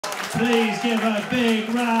Please give a big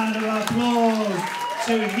round of applause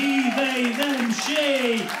to he, they, them,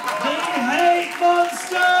 she, the hate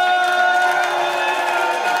monster!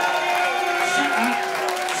 Shut up!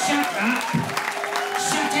 Shut up!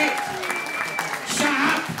 Shut it! Shut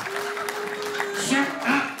up! Shut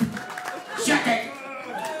up! Shut it!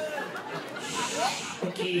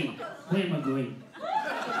 Okay, where am I going?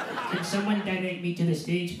 Can someone direct me to the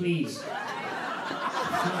stage, please?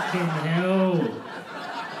 Fucking hell!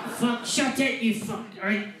 Fuck, shut it, you fuck,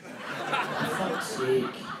 right? For fuck's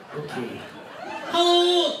sake. Okay.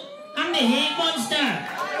 Hello! I'm the hate monster!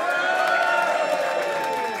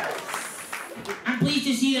 I'm pleased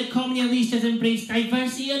to see that Comedy Unleashed has embraced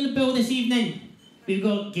diversity on the bill this evening. We've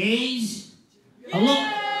got gays, we've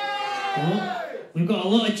got a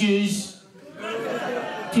lot of Jews.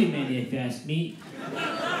 Too many if you ask me.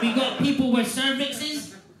 We've got people with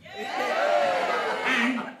cervixes.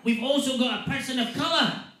 And we've also got a person of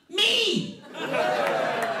colour. Me!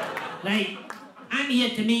 Right, I'm here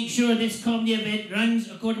to make sure this comedy event runs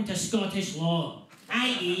according to Scottish law,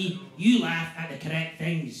 i.e. you laugh at the correct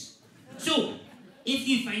things. So, if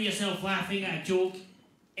you find yourself laughing at a joke,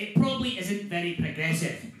 it probably isn't very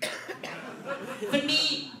progressive. For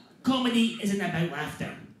me, comedy isn't about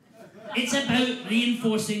laughter. It's about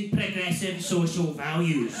reinforcing progressive social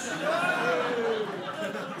values.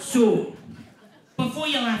 So, before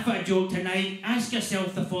you laugh at a joke tonight, ask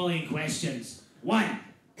yourself the following questions. 1.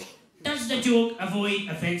 Does the joke avoid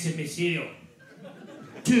offensive material?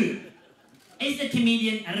 2. Is the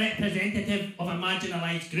comedian a representative of a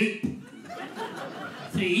marginalised group?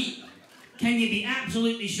 3. Can you be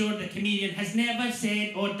absolutely sure the comedian has never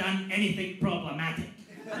said or done anything problematic?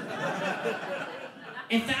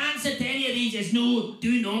 If the answer to any of these is no,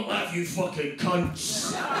 do not laugh, you fucking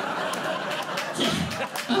cunts.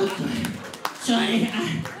 Oh God. Sorry,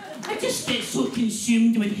 I just get so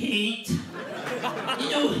consumed with hate. You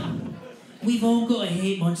know, we've all got a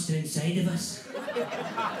hate monster inside of us.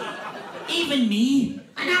 Even me,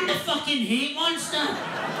 and I'm the fucking hate monster.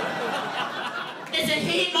 There's a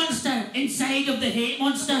hate monster inside of the hate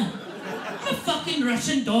monster. I'm a fucking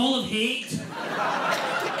Russian doll of hate.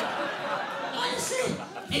 Honestly,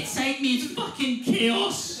 inside me is fucking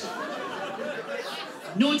chaos.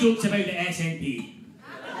 No jokes about the SNP.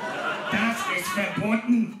 That is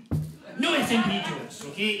verboten. No SNP jokes,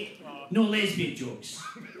 okay? No lesbian jokes.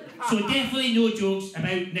 So definitely no jokes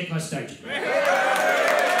about Nicola Sturgeon.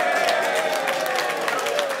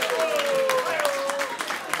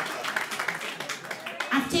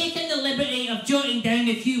 I've taken the liberty of jotting down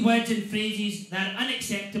a few words and phrases that are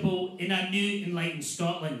unacceptable in our new enlightened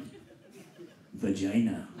Scotland.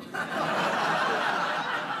 Vagina.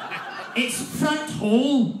 It's front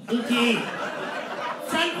hole, okay?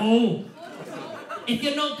 Front hole. If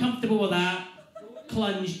you're not comfortable with that,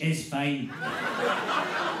 clunge is fine.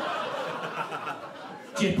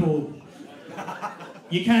 Jippo.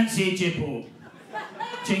 You can't say jippo.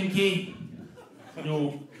 Chinky.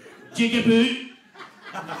 No. Jigaboo.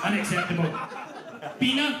 Unacceptable.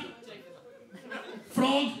 Beaner.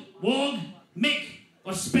 Frog. Wog. Mick.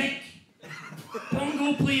 Or spick.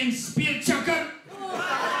 Bongo playing spear chucker.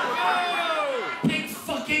 Pig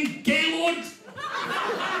fucking gaylord.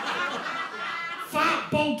 Fat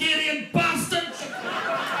Bulgarian bastard!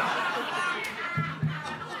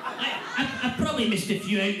 I probably missed a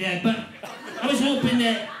few out there, but I was hoping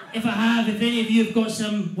that if any of you have got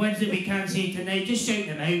some words that we can't say tonight, just shout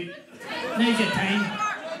them out. Now's your time.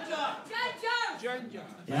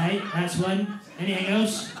 Right, that's one. Anything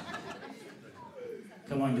else?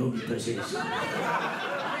 Come on, don't be pussies.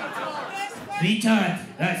 Retard.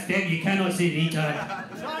 That's them, you cannot say retard.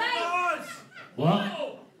 What?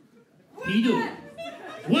 Pedo.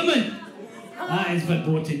 Woman! That is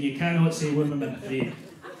verboten, you cannot say woman, I'm afraid.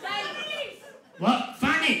 What?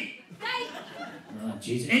 Fanny? Oh,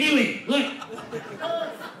 jeez. Anyway, look.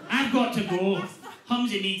 I've got to go.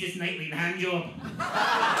 Humsy needs his nightly hand job.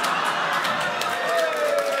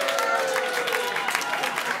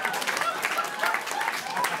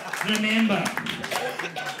 Remember,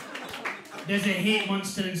 there's a hate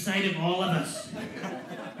monster inside of all of us.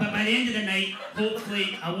 But by the end of the night,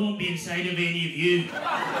 hopefully, I won't be inside of any of you.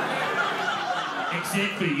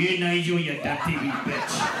 Except for you, Nigel, you dirty wee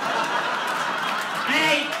bitch.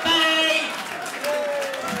 Hey, bye!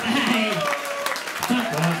 Bye!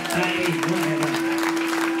 Fuck off, bye, whatever.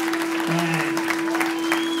 Bye.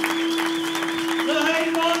 The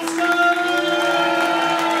hate monster!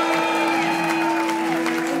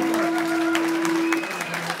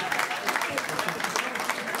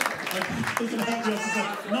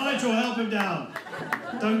 Nigel, help him down.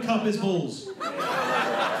 Don't cup his balls.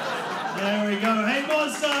 There we go. Hey,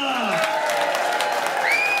 monster!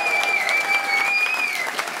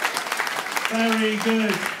 very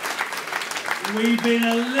good. We've been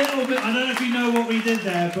a little bit, I don't know if you know what we did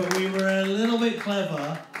there, but we were a little bit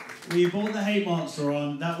clever. We brought the hate monster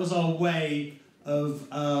on. That was our way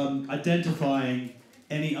of identifying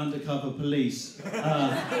any undercover police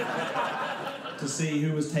to see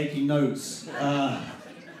who was taking notes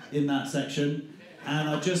in that section. And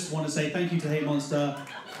I just want to say thank you to Hate Monster,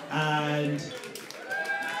 and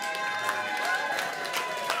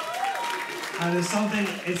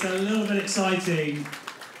it's a little bit exciting,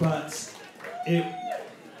 but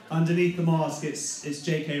underneath the mask, it's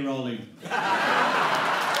J.K. Rowling. So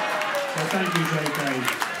thank you, J.K.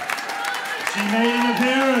 She made an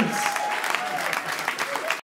appearance.